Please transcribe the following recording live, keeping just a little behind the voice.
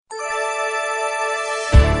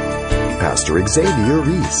Pastor Xavier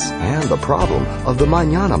Reese and the problem of the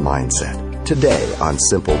mañana mindset today on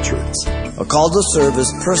Simple Truths. A call to serve is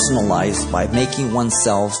personalized by making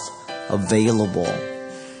oneself available.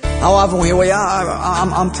 How often we hear,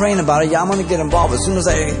 I'm praying about it. I'm going to get involved as soon as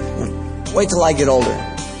wait till I get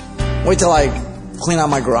older. Wait till I clean out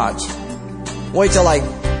my garage. Wait till I,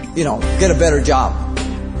 get a better job.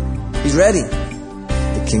 He's ready.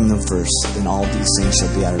 The kingdom first, then all these things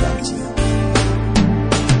shall be added unto you.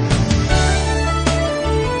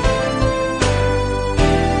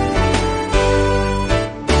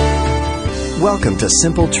 Welcome to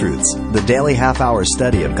Simple Truths, the daily half-hour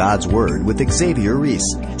study of God's Word with Xavier Reese,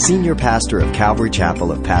 Senior Pastor of Calvary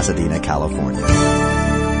Chapel of Pasadena, California.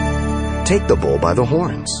 Take the bull by the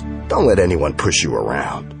horns. Don't let anyone push you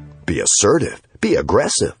around. Be assertive. Be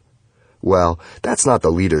aggressive. Well, that's not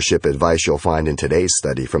the leadership advice you'll find in today's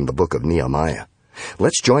study from the book of Nehemiah.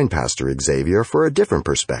 Let's join Pastor Xavier for a different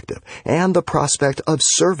perspective and the prospect of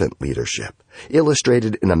servant leadership,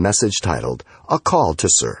 illustrated in a message titled, A Call to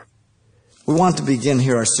Serve. We want to begin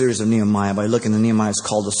here our series of Nehemiah by looking at Nehemiah's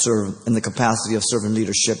call to serve and the capacity of servant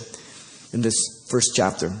leadership in this first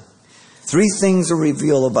chapter. 3 things are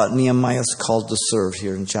revealed about Nehemiah's call to serve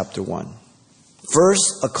here in chapter 1.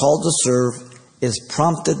 First, a call to serve is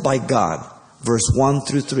prompted by God, verse 1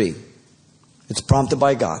 through 3. It's prompted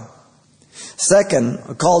by God. Second,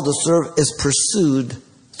 a call to serve is pursued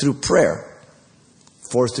through prayer,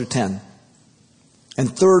 4 through 10.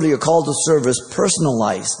 And thirdly, a call to serve is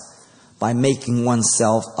personalized by making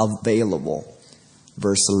oneself available.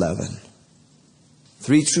 Verse 11.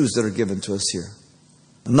 3 truths that are given to us here.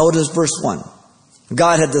 Notice verse 1.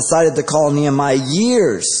 God had decided to call Nehemiah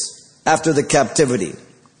years after the captivity.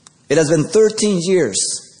 It has been 13 years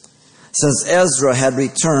since Ezra had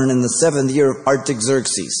returned in the 7th year of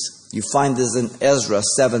Artaxerxes. You find this in Ezra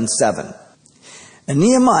 7:7. And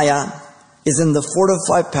Nehemiah is in the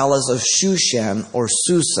fortified palace of Shushan or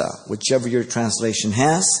Susa, whichever your translation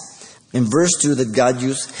has. In verse 2, that God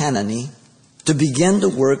used Hanani to begin to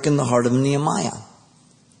work in the heart of Nehemiah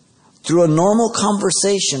through a normal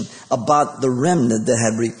conversation about the remnant that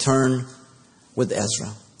had returned with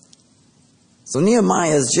Ezra. So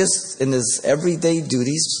Nehemiah is just in his everyday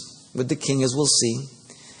duties with the king, as we'll see.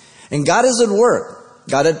 And God is at work.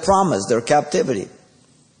 God had promised their captivity.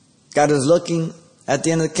 God is looking at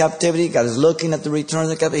the end of the captivity. God is looking at the return of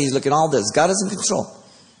the captivity. He's looking at all this. God is in control.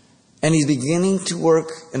 And He's beginning to work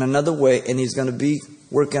in another way, and He's going to be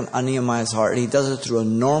working on Nehemiah's heart. And He does it through a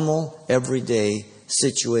normal, everyday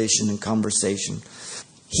situation and conversation.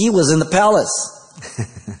 He was in the palace.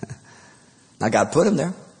 Now God put him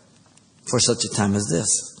there for such a time as this.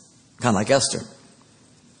 Kind of like Esther.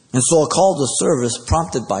 And so a call to serve is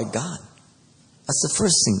prompted by God. That's the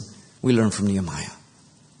first thing we learn from Nehemiah.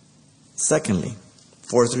 Secondly,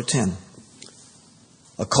 4 through 10.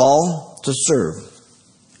 A call to serve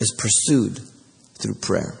is pursued through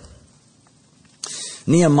prayer.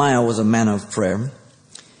 Nehemiah was a man of prayer.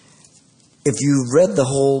 If you read the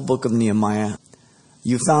whole book of Nehemiah,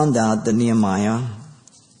 you found out that Nehemiah,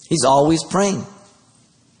 he's always praying.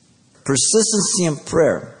 Persistency in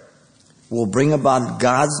prayer will bring about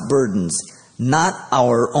God's burdens, not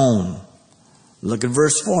our own. Look at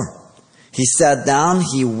verse 4. He sat down,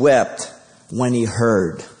 he wept when he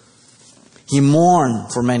heard. He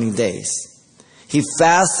mourned for many days. He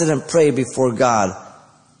fasted and prayed before God,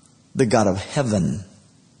 the God of heaven.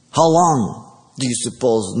 How long do you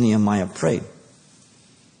suppose Nehemiah prayed?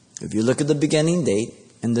 If you look at the beginning date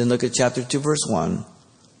and then look at chapter 2 verse 1,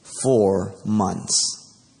 4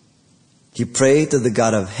 months. He prayed to the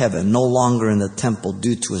God of heaven, no longer in the temple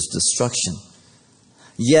due to his destruction,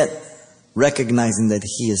 yet recognizing that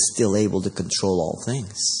he is still able to control all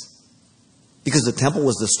things. Because the temple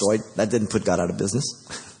was destroyed, that didn't put God out of business.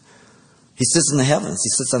 He sits in the heavens. He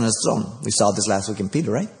sits on his throne. We saw this last week in Peter,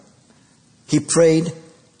 right? He prayed,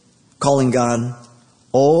 calling God,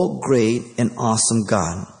 "Oh, great and awesome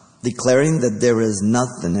God," declaring that there is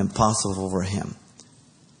nothing impossible for him.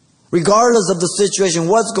 Regardless of the situation,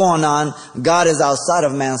 what's going on, God is outside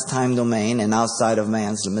of man's time domain and outside of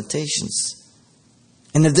man's limitations.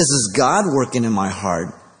 And if this is God working in my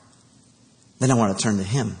heart, then I want to turn to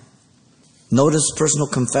Him. Notice personal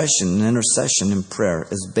confession and intercession in prayer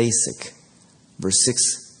is basic. Verse 6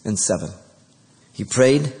 and 7. He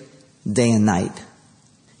prayed day and night.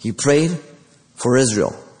 He prayed for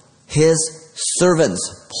Israel, His servants,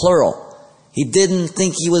 plural. He didn't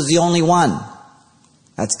think he was the only one.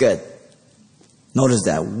 That's good. Notice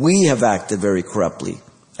that. We have acted very corruptly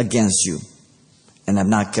against you and have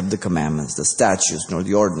not kept the commandments, the statutes, nor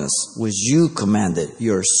the ordinance which you commanded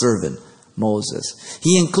your servant Moses.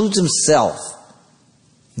 He includes himself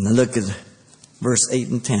And then look at verse 8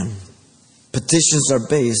 and 10. Petitions are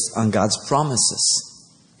based on God's promises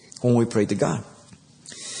when we pray to God.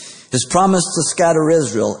 His promise to scatter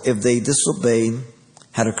Israel if they disobeyed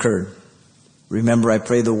had occurred. Remember, I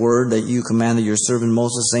pray the word that you commanded your servant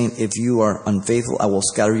Moses, saying, if you are unfaithful, I will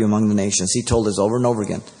scatter you among the nations. He told us over and over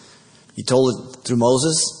again. He told it through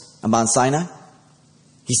Moses on Mount Sinai.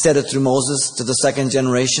 He said it through Moses to the second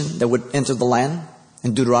generation that would enter the land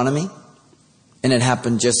in Deuteronomy. And it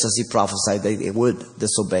happened just as he prophesied that they would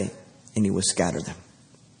disobey and he would scatter them.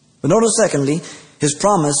 But notice secondly, his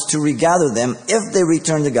promise to regather them if they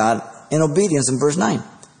return to God in obedience in verse 9.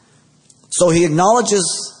 So he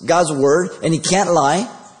acknowledges God's word and he can't lie.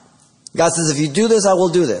 God says, if you do this, I will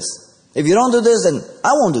do this. If you don't do this, then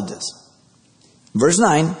I won't do this. Verse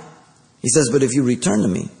 9, he says, but if you return to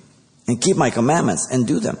me and keep my commandments and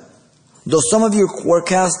do them, though some of you were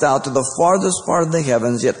cast out to the farthest part of the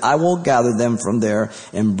heavens, yet I will gather them from there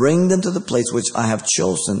and bring them to the place which I have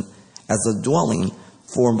chosen as a dwelling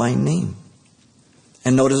for my name.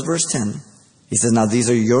 And notice verse 10. He says, now these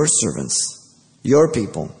are your servants, your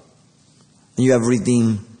people. And you have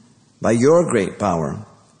redeemed by your great power,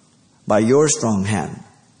 by your strong hand.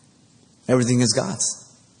 Everything is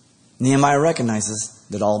God's. Nehemiah recognizes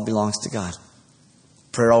that all belongs to God.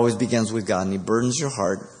 Prayer always begins with God, and he burdens your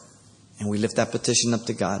heart, and we lift that petition up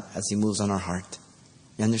to God as he moves on our heart.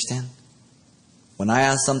 You understand? When I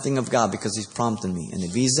ask something of God because he's prompting me, and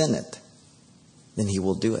if he's in it, then he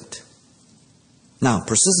will do it. Now,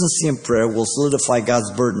 persistency in prayer will solidify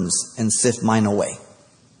God's burdens and sift mine away.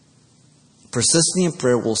 Persistency in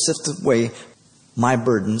prayer will sift away my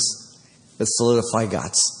burdens but solidify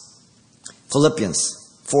God's.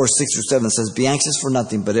 Philippians 4:6-7 says, be anxious for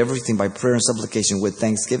nothing, but everything by prayer and supplication with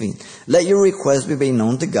thanksgiving. Let your requests be made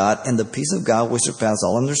known to God, and the peace of God which surpasses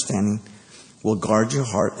all understanding will guard your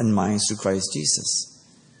heart and minds through Christ Jesus.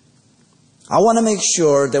 I want to make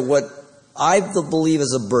sure that what I believe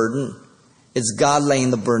is a burden, it's God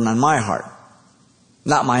laying the burden on my heart,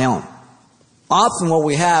 not my own. Often what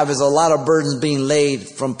we have is a lot of burdens being laid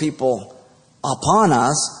from people upon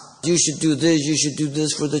us. You should do this, you should do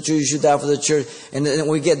this for the church, you should do that for the church. And then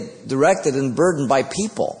we get directed and burdened by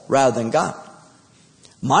people rather than God.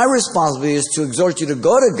 My responsibility is to exhort you to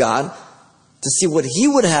go to God to see what he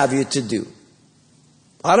would have you to do.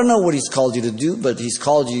 I don't know what he's called you to do, but he's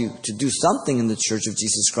called you to do something in the Church of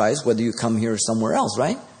Jesus Christ, whether you come here or somewhere else,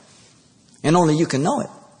 right? And only you can know it.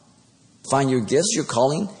 Find your gifts, your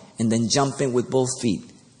calling, and then jump in with both feet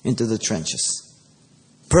into the trenches.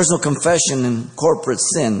 Personal confession and corporate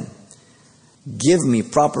sin give me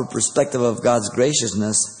proper perspective of God's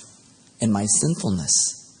graciousness and my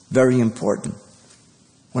sinfulness. Very important.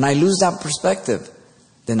 When I lose that perspective,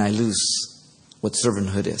 then I lose what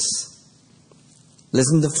servanthood is.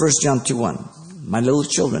 Listen to 1 John 2:1. My little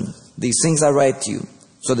children, these things I write to you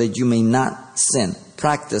so that you may not sin,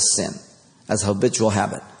 practice sin as habitual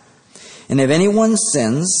habit. And if anyone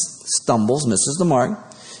sins, stumbles, misses the mark,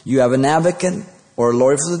 you have an advocate or a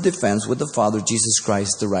lawyer for the defense with the Father, Jesus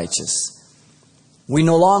Christ the righteous. We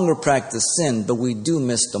no longer practice sin, but we do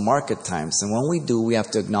miss the mark at times. And when we do, we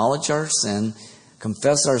have to acknowledge our sin,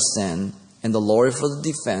 confess our sin, and the lawyer for the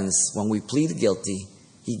defense, when we plead guilty,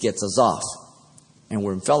 he gets us off. And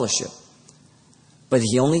we're in fellowship. But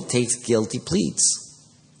he only takes guilty pleas.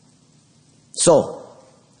 So,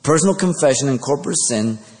 personal confession and corporate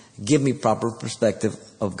sin give me proper perspective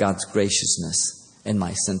of God's graciousness and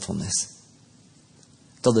my sinfulness.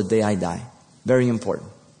 Till the day I die. Very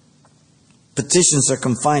important. Petitions are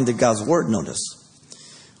confined to God's word, notice,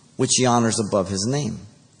 which he honors above his name.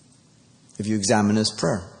 If you examine his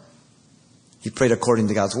prayer, he prayed according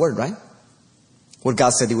to God's word, right? What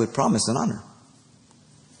God said he would promise and honor.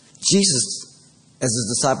 Jesus, as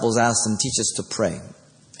his disciples asked him, teach us to pray.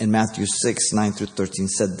 In Matthew 6:9-13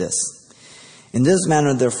 said this, in this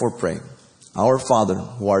manner therefore pray, our Father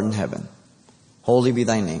who art in heaven, holy be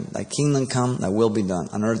thy name, thy kingdom come, thy will be done,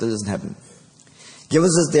 on earth as in heaven. Give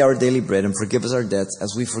us this day our daily bread, and forgive us our debts,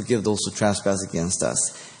 as we forgive those who trespass against us.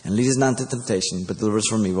 And lead us not into temptation, but deliver us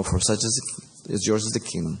from evil, for such is yours is the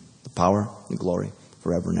kingdom, the power, and glory,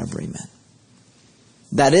 forever and ever. Amen.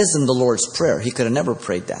 That isn't the Lord's Prayer. He could have never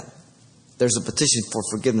prayed that. There's a petition for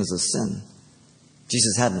forgiveness of sin.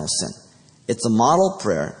 Jesus had no sin. It's a model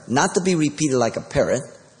prayer, not to be repeated like a parrot,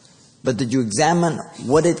 but that you examine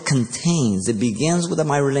what it contains. It begins with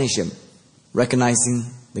my relationship, recognizing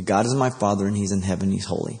that God is my Father and he's in heaven, he's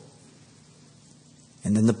holy.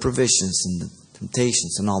 And then the provisions and the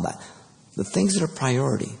temptations and all that. The things that are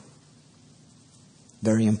priority.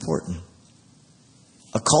 Very important.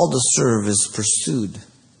 A call to serve is pursued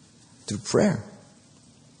through prayer.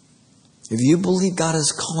 If you believe God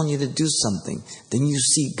is calling you to do something, then you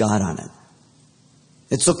seek God on it.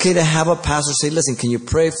 It's okay to have a pastor say, listen, can you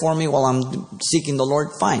pray for me while I'm seeking the Lord?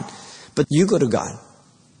 Fine. But you go to God.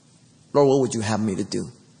 Lord, what would you have me to do?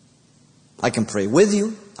 I can pray with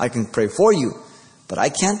you. I can pray for you. But I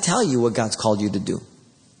can't tell you what God's called you to do.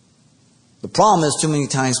 The problem is too many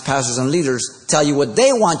times pastors and leaders tell you what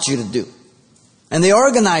they want you to do. And they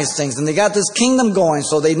organize things and they got this kingdom going,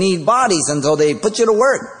 so they need bodies and so they put you to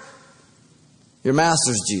work. Your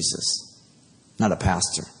master's Jesus, not a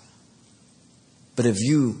pastor. But if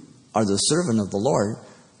you are the servant of the Lord,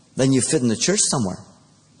 then you fit in the church somewhere.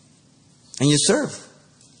 And you serve.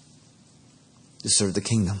 You serve the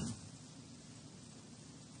kingdom.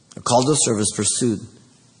 A call to serve is pursued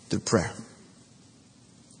through prayer.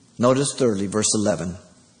 Notice thirdly, verse 11.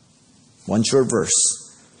 One short verse.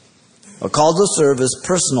 A call to serve is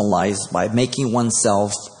personalized by making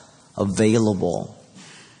oneself available.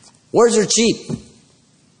 Words are cheap.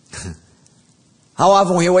 How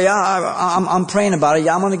often we hear, well, yeah, I'm praying about it.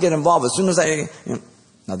 Yeah, I'm going to get involved. As soon as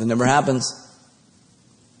nothing ever happens.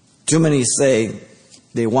 Too many say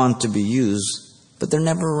they want to be used, but they're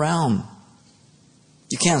never around.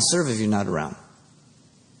 You can't serve if you're not around.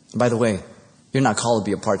 And by the way, you're not called to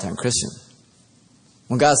be a part-time Christian.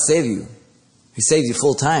 When God saved you, He saved you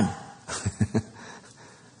full time.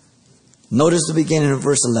 Notice the beginning of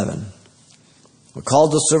verse 11. A call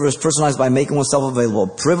to serve is personalized by making oneself available.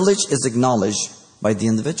 Privilege is acknowledged by the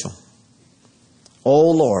individual.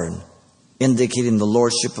 O Lord, indicating the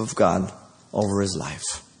lordship of God over his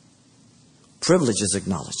life. Privilege is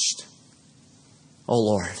acknowledged. O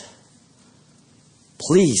Lord,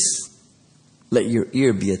 please let your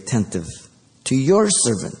ear be attentive to your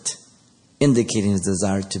servant, indicating his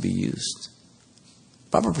desire to be used.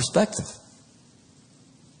 Proper perspective.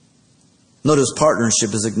 Notice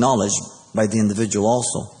partnership is acknowledged by the individual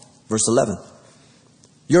also. Verse 11.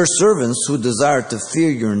 Your servants who desire to fear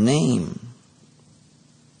your name.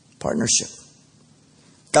 Partnership.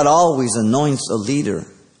 God always anoints a leader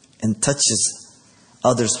and touches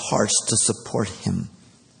others' hearts to support him.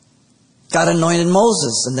 God anointed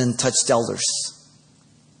Moses and then touched elders.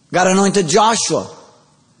 God anointed Joshua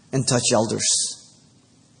and touched elders.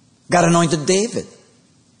 God anointed David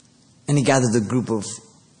and he gathered a group of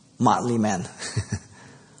motley men.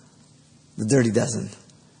 The dirty dozen.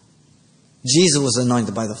 Jesus was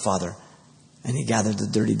anointed by the Father and he gathered the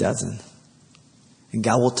dirty dozen. And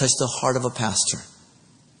God will touch the heart of a pastor.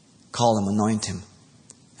 Call him, anoint him.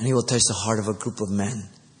 And he will touch the heart of a group of men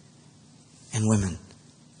and women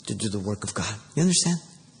to do the work of God. You understand?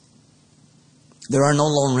 There are no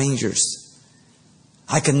lone rangers.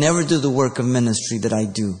 I could never do the work of ministry that I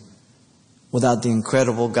do without the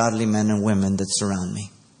incredible godly men and women that surround me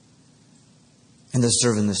and that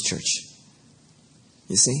serve in this church.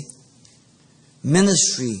 You see?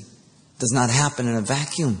 Ministry does not happen in a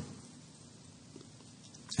vacuum.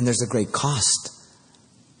 And there's a great cost.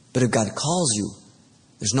 But if God calls you,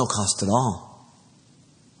 there's no cost at all.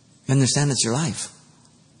 You understand? It's your life.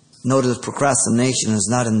 Notice procrastination is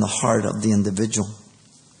not in the heart of the individual.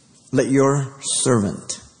 Let your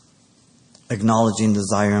servant acknowledging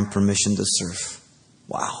desire and permission to serve.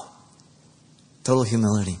 Wow. Total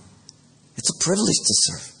humility. It's a privilege to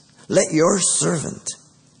serve. Let your servant.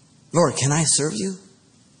 Lord, can I serve you?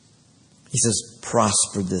 He says,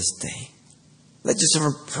 prosper this day. Let your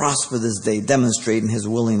servant prosper this day, demonstrating his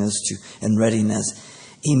willingness to and readiness.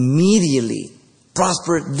 Immediately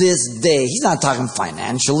prosper this day. He's not talking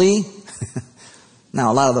financially.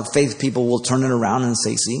 Now, a lot of the faith people will turn it around and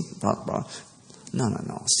say, see,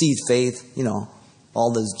 no. Seed faith,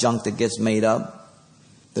 all this junk that gets made up.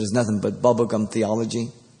 There's nothing but bubblegum theology.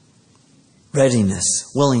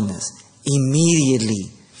 Readiness, willingness,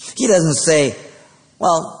 immediately. He doesn't say,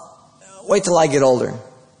 well, wait till I get older.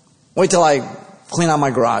 Wait till I clean out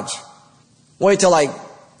my garage. Wait till I,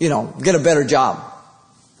 get a better job.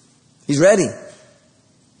 He's ready.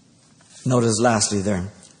 Notice lastly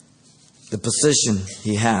there, the position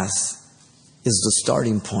he has is the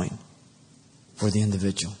starting point for the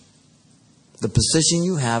individual. The position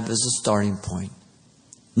you have is the starting point.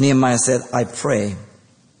 Nehemiah said, I pray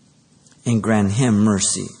and grant him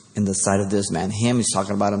mercy in the sight of this man. Him, he's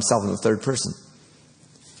talking about himself in the third person.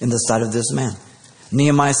 In the sight of this man.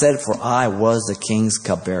 Nehemiah said, for I was the king's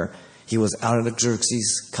cupbearer. He was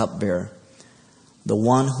Artaxerxes' cupbearer. The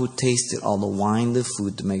one who tasted all the wine, the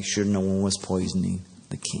food, to make sure no one was poisoning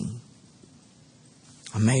the king.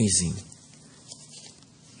 Amazing.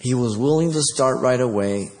 He was willing to start right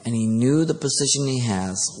away, and he knew the position he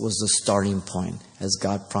has was the starting point as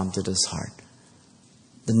God prompted his heart.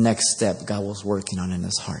 The next step God was working on in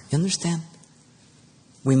his heart. You understand?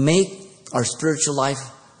 We make our spiritual life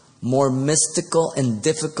more mystical and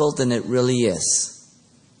difficult than it really is.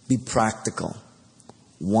 Be practical,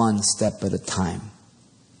 one step at a time,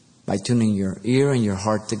 by tuning your ear and your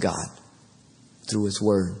heart to God through His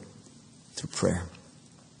Word, through prayer.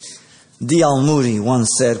 D.L. Moody once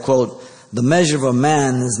said, quote, "The measure of a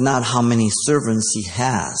man is not how many servants he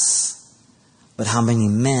has, but how many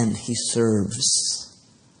men he serves."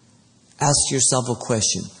 Ask yourself a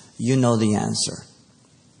question. You know the answer.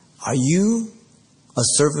 Are you a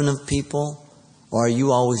servant of people, or are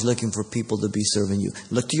you always looking for people to be serving you?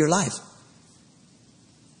 Look to your life.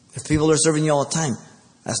 If people are serving you all the time,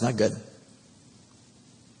 that's not good.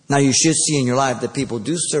 Now you should see in your life that people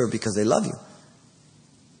do serve because they love you.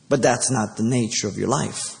 But that's not the nature of your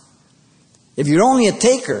life. If you're only a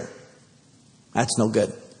taker, that's no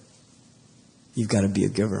good. You've got to be a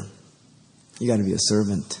giver. You've got to be a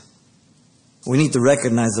servant. We need to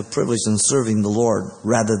recognize the privilege in serving the Lord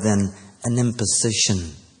rather than an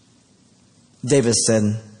imposition. David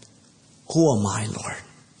said, "Who am I, Lord?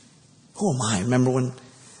 Who am I?" Remember when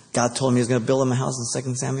God told him He was going to build him a house in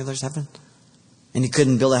 2 Samuel or 7? And he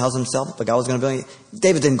couldn't build a house himself, but God was going to build it.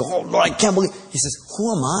 David didn't go, "Oh, Lord, I can't believe." He says,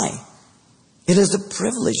 "Who am I?" It is a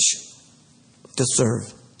privilege to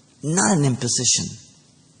serve, not an imposition.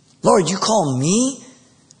 Lord, you call me?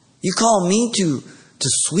 You call me to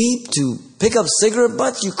sweep, to pick up cigarette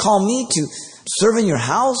butts? You call me to serve in your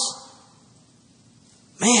house?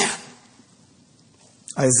 Man.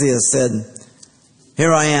 Isaiah said,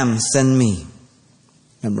 "Here I am, send me."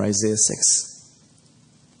 Remember Isaiah 6.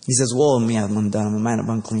 He says, "Woe is me, I'm undone, I'm a man of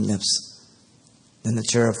unclean lips." Then the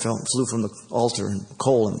cherub flew from the altar and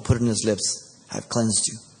coal and put it in his lips. "I have cleansed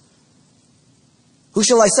you." "Who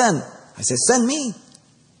shall I send?" I said, "Send me."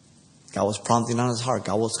 God was prompting on his heart.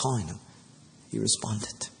 God was calling him. He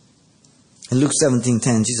responded. In Luke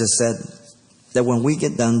 17:10, Jesus said that when we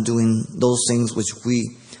get done doing those things which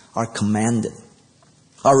we are commanded,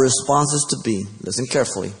 our response is to be, listen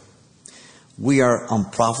carefully, we are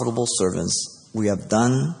unprofitable servants. We have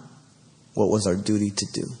done what was our duty to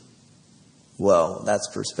do. Well, that's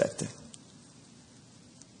perspective.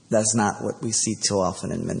 That's not what we see too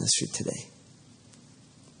often in ministry today.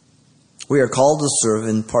 We are called to serve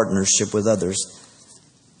in partnership with others,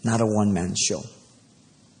 not a one-man show.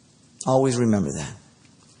 Always remember that.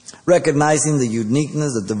 Recognizing the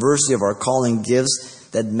uniqueness, the diversity of our calling gifts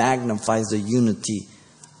that magnifies the unity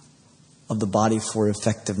of the body for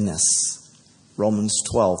effectiveness. Romans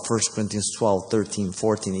 12, 1 Corinthians 12, 13,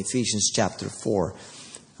 14, Ephesians chapter 4,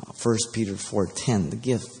 1 Peter 4:10, the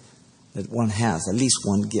gift that one has, at least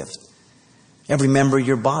one gift. Every member of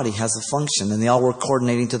your body has a function, and they all work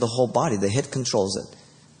coordinating to the whole body. The head controls it.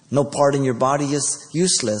 No part in your body is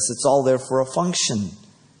useless. It's all there for a function.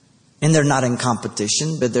 And they're not in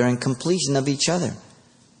competition, but they're in completion of each other.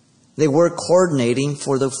 They work coordinating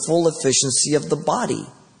for the full efficiency of the body.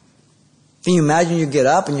 Can you imagine you get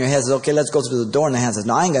up and your head says, "Okay, let's go through the door," and the hand says,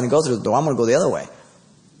 "No, I ain't going to go through the door. I'm going to go the other way."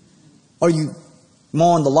 Or you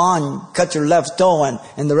mow on the lawn, cut your left toe,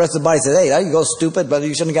 and the rest of the body says, "Hey, there you go, stupid, but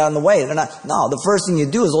you shouldn't have got in the way." They're not. No, the first thing you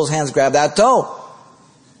do is those hands grab that toe.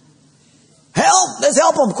 Help! Let's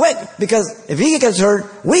help him quick, because if he gets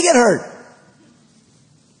hurt, we get hurt.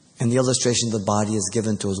 And the illustration of the body is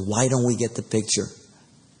given to us. Why don't we get the picture?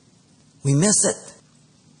 We miss it.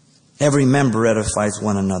 Every member edifies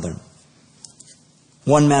one another.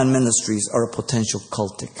 One-man ministries are a potential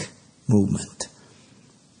cultic movement.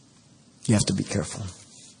 You have to be careful.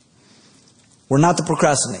 We're not to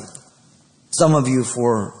procrastinate. Some of you,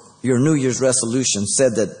 for your New Year's resolution,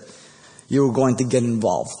 said that you were going to get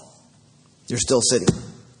involved. You're still sitting.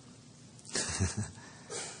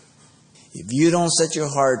 If you don't set your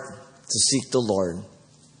heart to seek the Lord,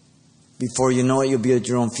 before you know it, you'll be at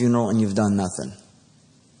your own funeral and you've done nothing.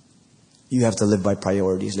 You have to live by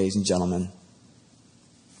priorities, ladies and gentlemen.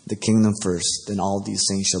 The kingdom first, then all these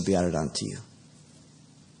things shall be added unto you.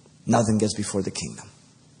 Nothing gets before the kingdom.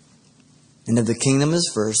 And if the kingdom is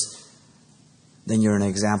first, then you're an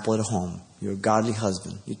example at home. You're a godly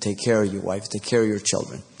husband. You take care of your wife. You take care of your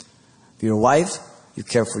children. If you're a wife, you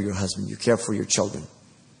care for your husband. You care for your children.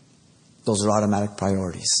 Those are automatic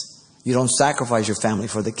priorities. You don't sacrifice your family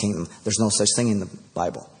for the kingdom. There's no such thing in the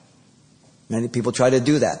Bible. Many people try to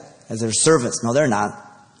do that as their servants. No, they're not.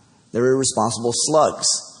 They're irresponsible slugs.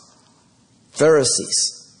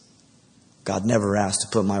 Pharisees. God never asked to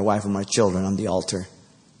put my wife and my children on the altar.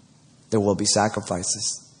 There will be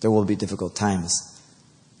sacrifices. There will be difficult times.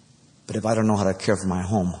 But if I don't know how to care for my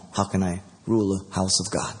home, how can I rule the house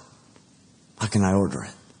of God? How can I order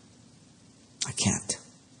it? I can't.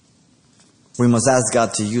 We must ask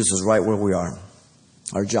God to use us right where we are.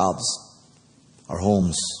 Our jobs, our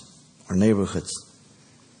homes, our neighborhoods.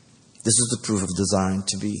 This is the proof of desiring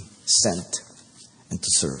to be sent and to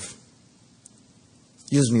serve.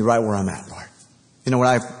 Use me right where I'm at, Lord. You know, when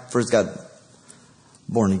I first got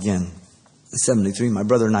born again in 73, my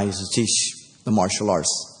brother and I used to teach the martial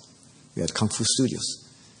arts. We had Kung Fu studios.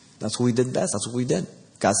 That's what we did best. That's what we did.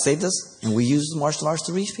 God saved us, and we used the martial arts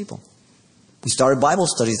to reach people. We started Bible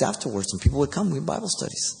studies afterwards, and people would come. We had Bible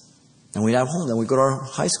studies. And we'd have home. Then we'd go to our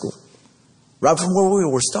high school. Right from where we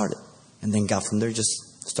were started. And then God from there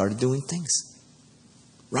just started doing things.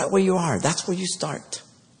 Right where you are. That's where you start.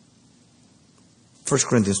 1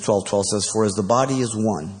 Corinthians 12:12 says, "For as the body is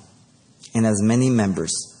one, and has many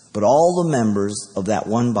members, but all the members of that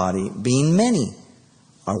one body, being many,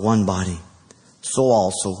 are one body, so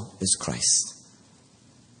also is Christ."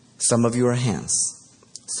 Some of you are hands.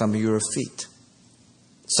 Some of you are feet.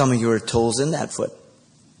 Some of you are toes in that foot.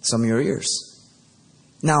 Some of you are ears.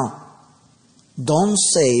 Now, don't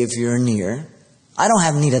say if you're near, "I don't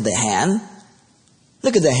have need of the hand."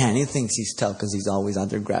 Look at the hand. He thinks he's tough because he's always out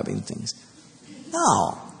there grabbing things.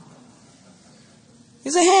 No.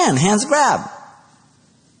 He's a hand. Hands grab.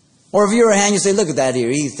 Or if you're a hand, you say, "Look at that ear."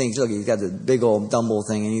 He thinks, look, he's got the big old Dumbo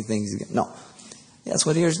thing, and he thinks, no. That's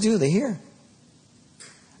what ears do. They hear.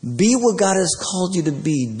 Be what God has called you to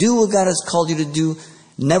be. Do what God has called you to do.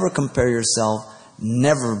 Never compare yourself.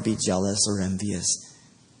 Never be jealous or envious.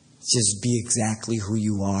 Just be exactly who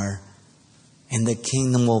you are. And the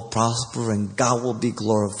kingdom will prosper, and God will be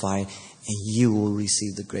glorified, and you will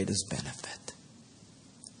receive the greatest benefit.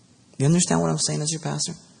 You understand what I'm saying as your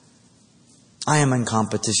pastor? I am in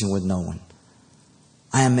competition with no one.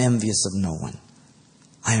 I am envious of no one.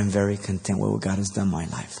 I am very content with what God has done in my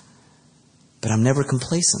life. But I'm never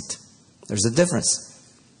complacent. There's a difference.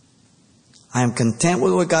 I am content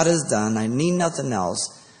with what God has done. I need nothing else.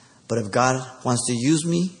 But if God wants to use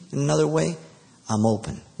me in another way, I'm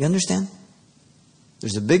open. You understand?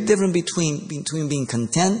 There's a big difference between being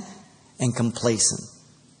content and complacent.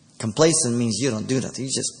 Complacent means you don't do nothing.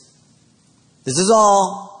 You just, this is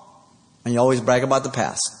all. And you always brag about the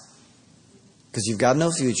past. Because you've got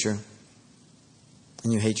no future.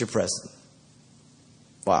 And you hate your present.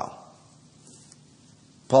 Wow.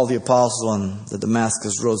 Paul the Apostle on the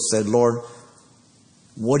Damascus Road said, "Lord,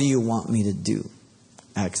 what do you want me to do?"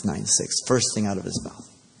 Acts 9:6. First thing out of his mouth.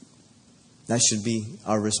 That should be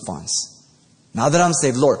our response. Now that I'm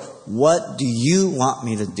saved, "Lord, what do you want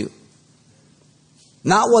me to do?"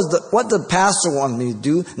 Not what the pastor wants me to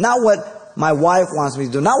do. Not what my wife wants me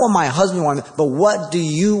to do. Not what my husband wants me to do. But what do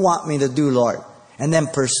you want me to do, Lord? And then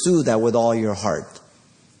pursue that with all your heart.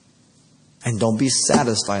 And don't be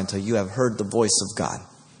satisfied until you have heard the voice of God.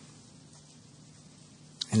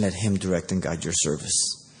 And let Him direct and guide your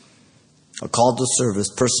service. A call to service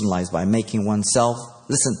personalized by making oneself,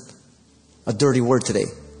 listen, a dirty word today,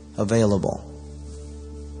 available.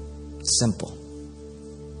 Simple.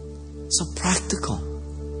 So practical.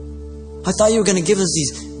 I thought you were going to give us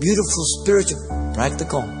these beautiful spiritual,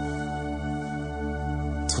 practical.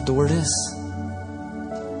 That's what the word is.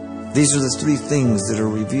 These are the three things that are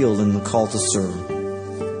revealed in the call to serve.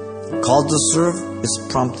 A call to serve is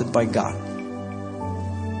prompted by God.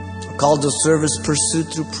 A call to serve is pursued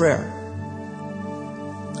through prayer.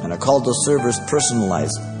 And a call to serve is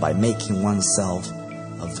personalized by making oneself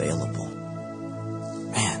available.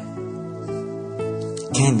 Man,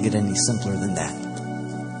 it can't get any simpler than that.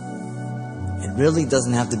 It really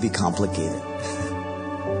doesn't have to be complicated.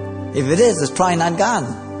 If it is, it's probably not God.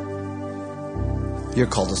 You're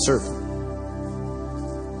called to serve.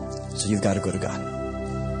 So you've got to go to God.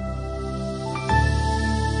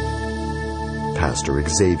 Pastor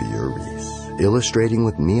Xavier Reese, illustrating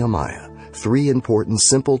with Nehemiah 3 important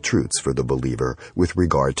simple truths for the believer with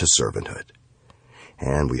regard to servanthood.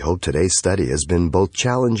 And we hope today's study has been both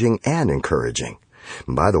challenging and encouraging.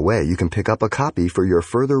 By the way, you can pick up a copy for your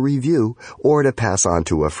further review or to pass on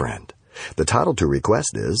to a friend. The title to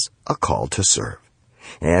request is A Call to Serve.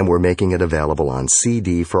 And we're making it available on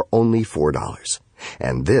CD for only $4.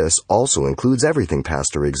 And this also includes everything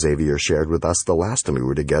Pastor Xavier shared with us the last time we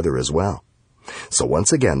were together as well. So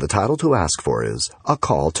once again, the title to ask for is A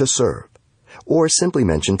Call to Serve. Or simply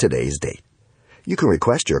mention today's date. You can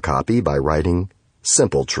request your copy by writing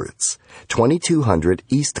Simple Truths, 2200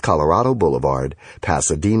 East Colorado Boulevard,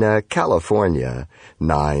 Pasadena, California,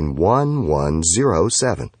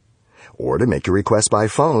 91107. Or to make your request by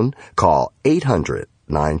phone, call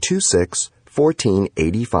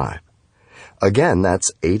 800-926-1485. Again,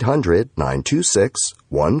 that's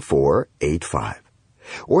 800-926-1485.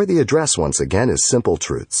 Or the address once again is Simple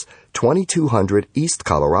Truths, 2200 East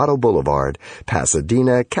Colorado Boulevard,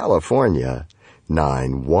 Pasadena, California,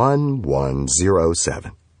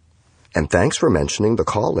 91107. And thanks for mentioning the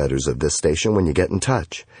call letters of this station when you get in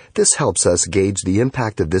touch. This helps us gauge the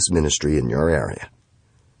impact of this ministry in your area.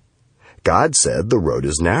 God said the road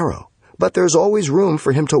is narrow, but there's always room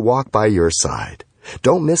for Him to walk by your side.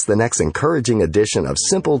 Don't miss the next encouraging edition of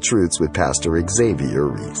Simple Truths with Pastor Xavier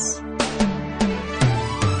Reese.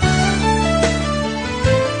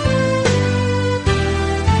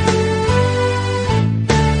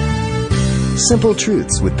 Simple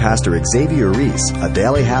Truths with Pastor Xavier Reese, a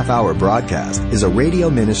daily half-hour broadcast, is a radio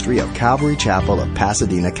ministry of Calvary Chapel of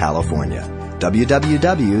Pasadena, California.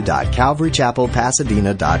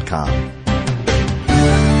 www.calvarychapelpasadena.com.